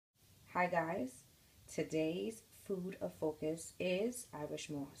Hi guys, today's food of focus is Irish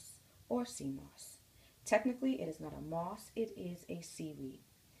moss or sea moss. Technically it is not a moss, it is a seaweed.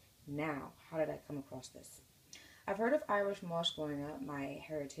 Now, how did I come across this? I've heard of Irish moss growing up. My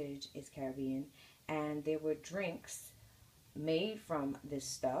heritage is Caribbean, and there were drinks made from this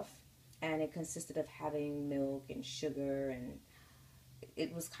stuff, and it consisted of having milk and sugar, and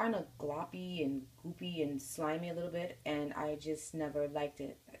it was kind of gloppy and goopy and slimy a little bit, and I just never liked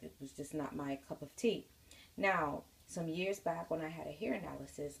it. It was just not my cup of tea. Now, some years back when I had a hair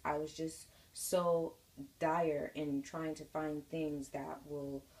analysis, I was just so dire in trying to find things that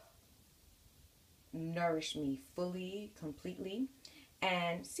will nourish me fully, completely,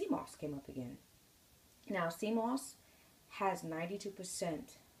 and sea moss came up again. Now, sea moss has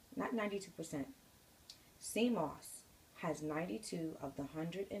 92%, not 92%, sea moss has 92 of the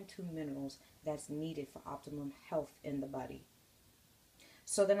 102 minerals that's needed for optimum health in the body.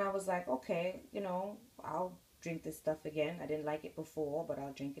 So then I was like, okay, I'll drink this stuff again. I didn't like it before, but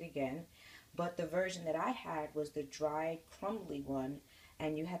I'll drink it again. But the version that I had was the dry, crumbly one,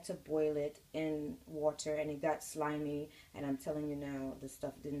 and you had to boil it in water, and it got slimy, and I'm telling you now, the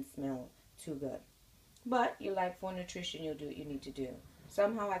stuff didn't smell too good. But you like, for nutrition, you'll do what you need to do.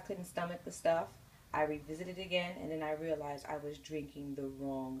 Somehow I couldn't stomach the stuff. I revisited it again, and then I realized I was drinking the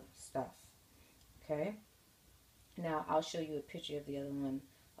wrong stuff. Okay? Now, I'll show you a picture of the other one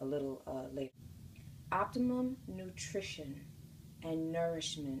a little later. Optimum nutrition and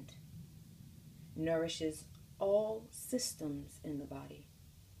nourishment nourishes all systems in the body.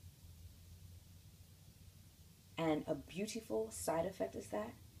 And a beautiful side effect is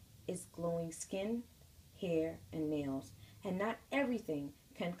that is glowing skin, hair, and nails. And not everything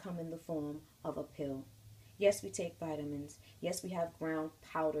can come in the form of a pill. Yes, we take vitamins. Yes, we have ground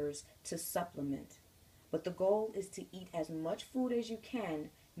powders to supplement. But the goal is to eat as much food as you can,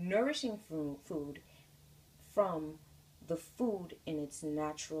 nourishing food from the food in its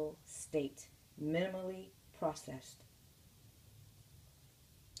natural state, minimally processed.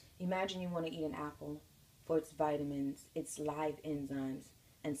 Imagine you want to eat an apple for its vitamins, its live enzymes,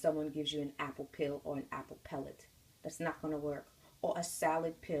 and someone gives you an apple pill or an apple pellet. That's not going to work. Or a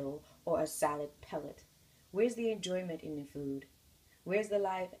salad pill or a salad pellet. Where's the enjoyment in the food? Where's the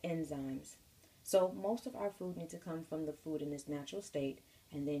live enzymes? So most of our food needs to come from the food in its natural state,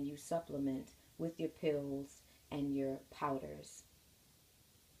 and then you supplement with your pills and your powders.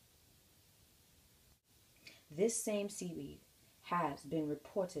 This same seaweed has been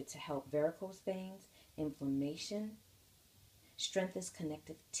reported to help varicose veins, inflammation, strengthens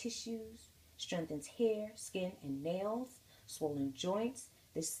connective tissues, strengthens hair, skin, and nails, swollen joints.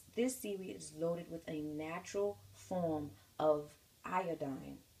 This seaweed is loaded with a natural form of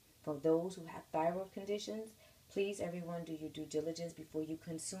iodine. For those who have thyroid conditions, please everyone do your due diligence before you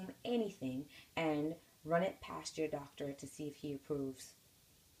consume anything and run it past your doctor to see if he approves.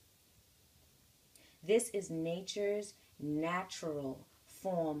 This is nature's natural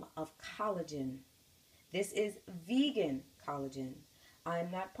form of collagen. This is vegan collagen.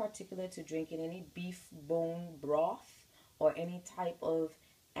 I'm not particular to drinking any beef bone broth or any type of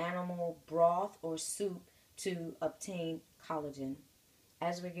animal broth or soup to obtain collagen.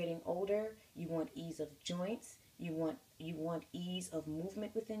 As we're getting older, you want ease of joints, you want ease of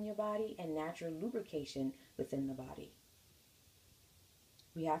movement within your body, and natural lubrication within the body.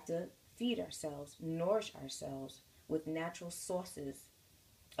 We have to feed ourselves, nourish ourselves with natural sources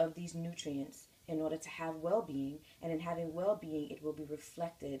of these nutrients in order to have well-being, and in having well-being, it will be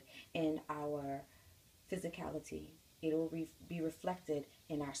reflected in our physicality. It will be reflected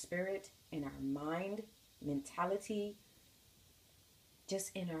in our spirit, in our mind, mentality,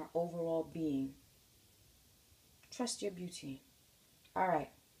 just in our overall being. Trust your beauty. All right,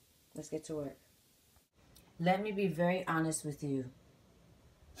 let's get to work. Let me be very honest with you.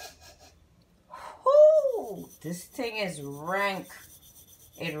 Whoo! This thing is rank.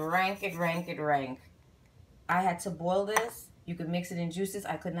 It rank. I had to boil this. You could mix it in juices.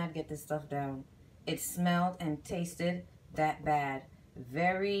 I could not get this stuff down. It smelled and tasted that bad.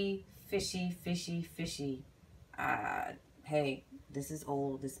 Very fishy. Hey, this is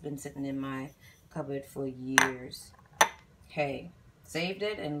old. This has been sitting in my cupboard for years. Hey, saved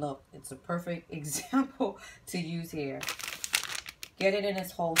it, and look, it's a perfect example to use here. Get it in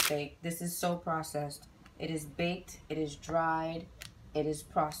its whole state. This is so processed. It is baked, it is dried, it is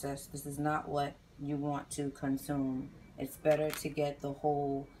processed. This is not what you want to consume. It's better to get the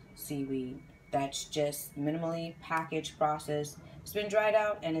whole seaweed. That's just minimally packaged, processed. It's been dried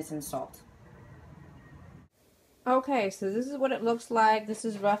out, and it's in salt. Okay, so this is what it looks like. This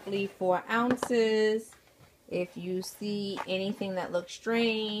is roughly 4 ounces. If you see anything that looks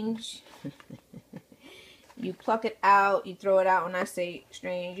strange, you pluck it out, you throw it out. When I say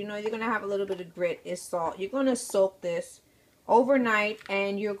strange, you know you're going to have a little bit of grit. It's salt. You're going to soak this overnight,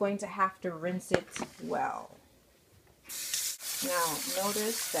 and you're going to have to rinse it well. Now,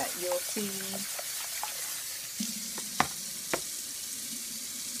 notice that you'll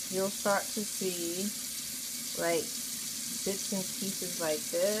start to see like bits and pieces like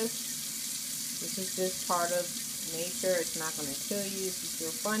this. This is just part of nature. It's not going to kill you. If you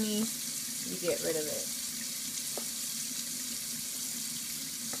feel funny, you get rid of it.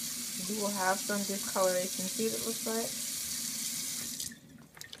 You will have some discoloration. See what it looks like?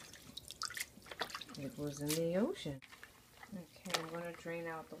 It was in the ocean. Okay, I'm going to drain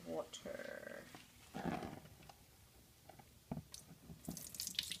out the water.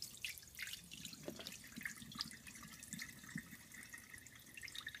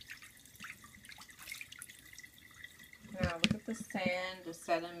 Now look at the sand, the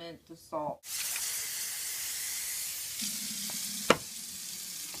sediment, the salt.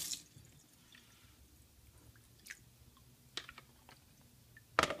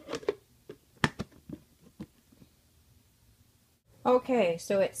 Okay,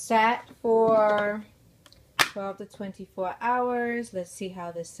 so it sat for 12 to 24 hours. Let's see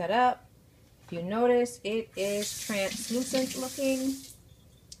how this set up. If you notice, it is translucent looking,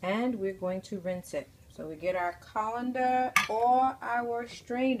 and we're going to rinse it. So we get our colander or our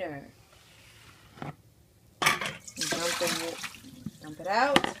strainer. Dump it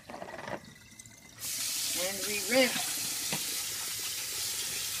out, and we rinse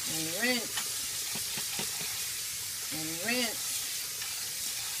and rinse and rinse.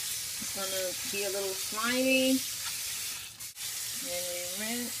 It's going to be a little slimy, and we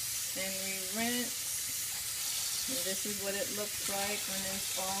rinse and we rinse, and this is what it looks like when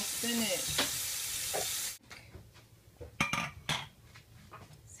it's all finished.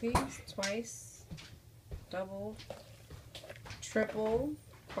 See, it's twice, double, triple,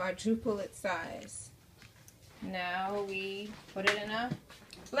 quadruple its size. Now we put it in a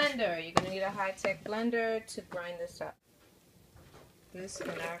blender. You're going to need a high-tech blender to grind this up. This in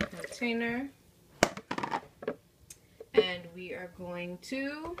our container, and we are going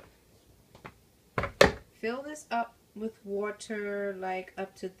to fill this up with water like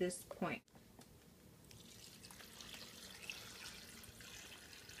up to this point.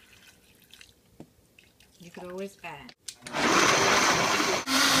 You could always add.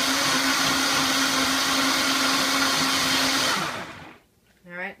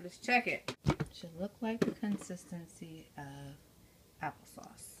 Alright, let's check it. Should look like the consistency of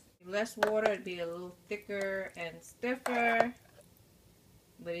applesauce. Less water, it'd be a little thicker and stiffer,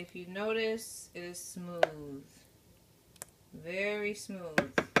 but if you notice, it is smooth, very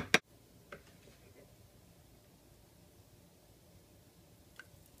smooth.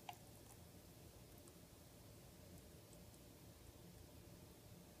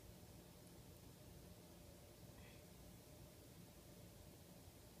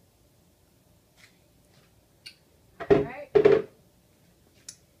 Alright.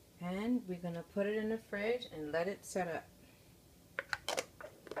 And we're going to put it in the fridge and let it set up.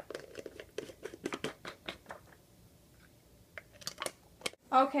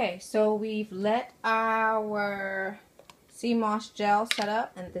 Okay, so we've let our sea moss gel set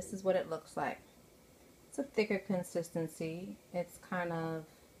up, and this is what it looks like. It's a thicker consistency. It's kind of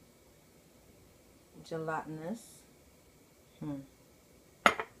gelatinous.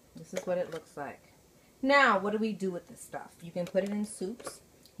 This is what it looks like. Now, what do we do with this stuff? You can put it in soups.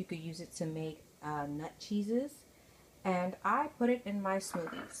 You could use it to make nut cheeses, and I put it in my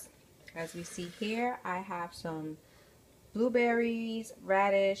smoothies. As we see here, I have some blueberries,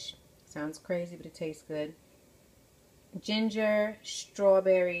 radish, sounds crazy but it tastes good, ginger,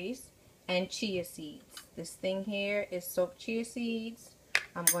 strawberries, and chia seeds. This thing here is soaked chia seeds.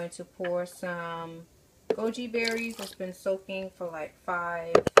 I'm going to pour some goji berries that's been soaking for like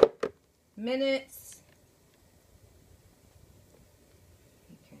 5 minutes.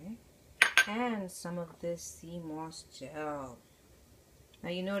 And some of this sea moss gel. Now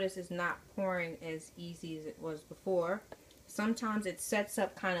you notice it's not pouring as easy as it was before. Sometimes it sets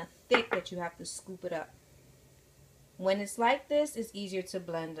up kind of thick that you have to scoop it up. When it's like this, it's easier to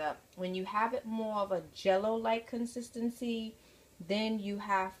blend up. When you have it more of a jello-like consistency, then you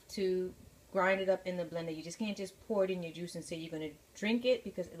have to grind it up in the blender. You just can't just pour it in your juice and say you're going to drink it,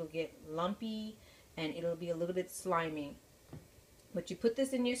 because it'll get lumpy and it'll be a little bit slimy. But you put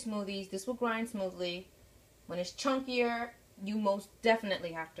this in your smoothies, this will grind smoothly. When it's chunkier, you most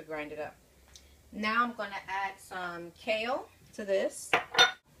definitely have to grind it up. Now I'm going to add some kale to this.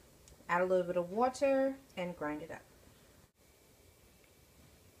 Add a little bit of water and grind it up.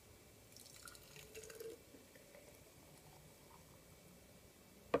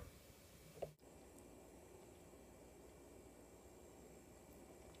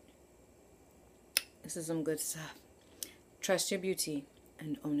 This is some good stuff. Trust your beauty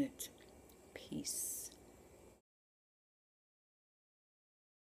and own it. Peace.